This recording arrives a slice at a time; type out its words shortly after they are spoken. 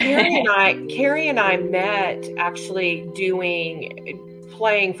Carrie and I met actually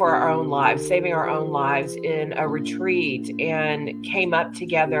playing for our own lives, saving our own lives in a retreat, and came up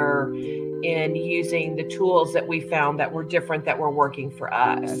together in using the tools that we found that were different, that were working for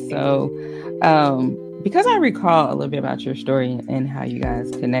us. So, because I recall a little bit about your story and how you guys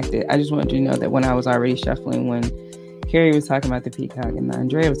connected, I just wanted you to know that when I was already shuffling, when Carrie was talking about the peacock and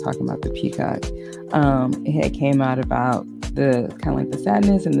Andrea was talking about the peacock, it had came out about the kind of like the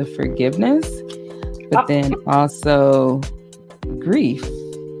sadness and the forgiveness, but then also grief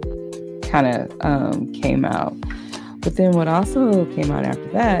kind of came out. But then what also came out after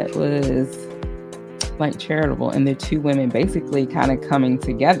that was like charitable, and the two women basically kind of coming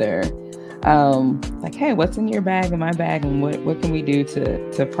together. Like, hey, what's in your bag and my bag, and what can we do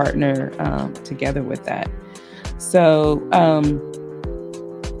to partner together with that? So,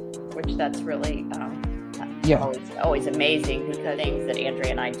 which that's really always amazing, because things that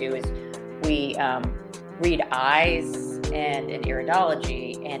Andrea and I do is we read eyes and in iridology.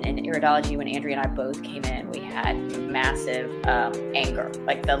 And in iridology, when Andrea and I both came in, we had massive anger.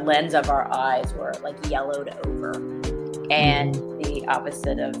 Like the lens of our eyes were like yellowed over. And the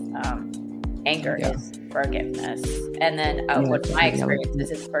opposite of anger is forgiveness. And then what my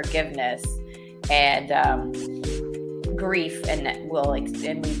experience is forgiveness and grief.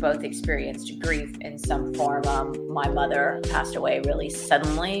 And we both experienced grief in some form. My mother passed away really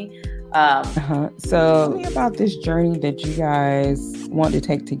suddenly. So tell me about this journey that you guys want to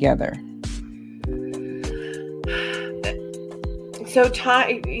take together. So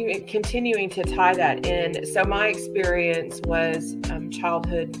continuing to tie that in. So my experience was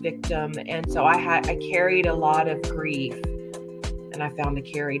childhood victim. And so I carried a lot of grief, and I found a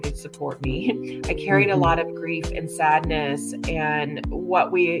Carrie to support me. I carried a lot of grief and sadness. And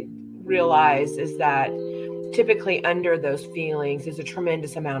what we realized is that typically under those feelings is a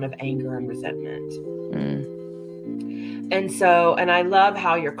tremendous amount of anger and resentment. And I love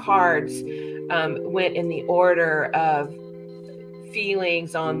how your cards went in the order of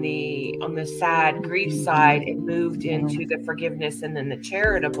feelings on the sad grief side, and moved into the forgiveness and then the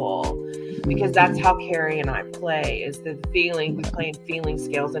charitable, because that's how Carrie and I play, is the feeling, we play in feeling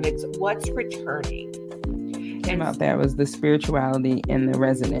scales, and it's what's returning. Came out there was the spirituality and the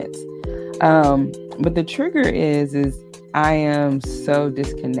resonance. But the trigger is I am so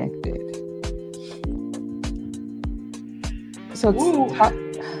disconnected. So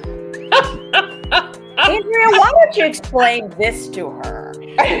Andrea, why don't you explain this to her?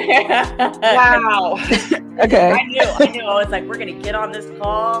 Wow. Okay. I knew. I was like, we're going to get on this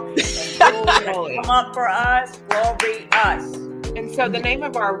call and you'll come up for us. We'll be us. And so the name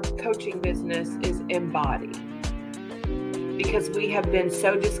of our coaching business is Embody, because we have been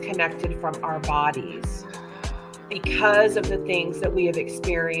so disconnected from our bodies because of the things that we have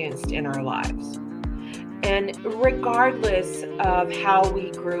experienced in our lives. And regardless of how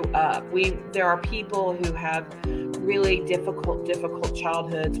we grew up, there are people who have really difficult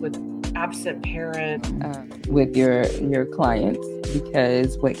childhoods with absent parents. With your clients,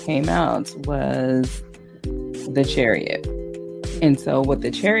 because what came out was the Chariot. And so what the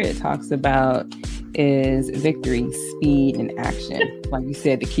Chariot talks about is victory, speed, and action. Like you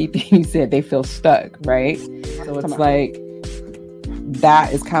said, you said they feel stuck, right? So it's like,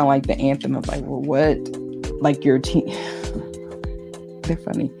 that is kind of like the anthem of like, well, what? Like your team. They're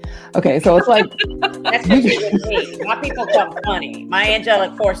funny. Okay, so it's like that's what you with me. My people come funny. My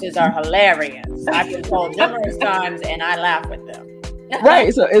angelic forces are hilarious. I've been told numerous times, and I laugh with them.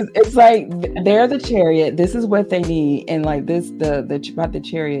 Right. So it's like they're the Chariot. This is what they need, and like this, about the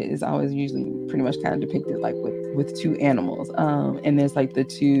Chariot is always usually pretty much kind of depicted like with two animals. And there's like the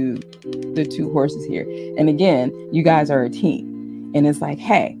two horses here. And again, you guys are a team, and it's like,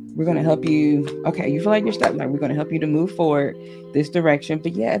 hey, we're going to help you. Okay, you feel like you're stuck. Like, we're going to help you to move forward this direction.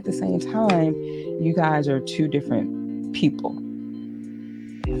 But yeah, at the same time, you guys are two different people.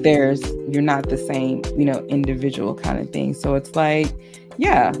 You're not the same, individual kind of thing. So it's like,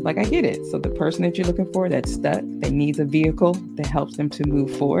 yeah, like I get it. So the person that you're looking for that's stuck, that needs a vehicle that helps them to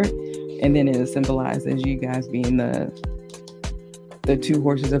move forward. And then it is symbolized as you guys being the two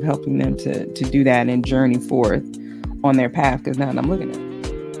horses of helping them to do that and journey forth on their path. Because now I'm looking at it.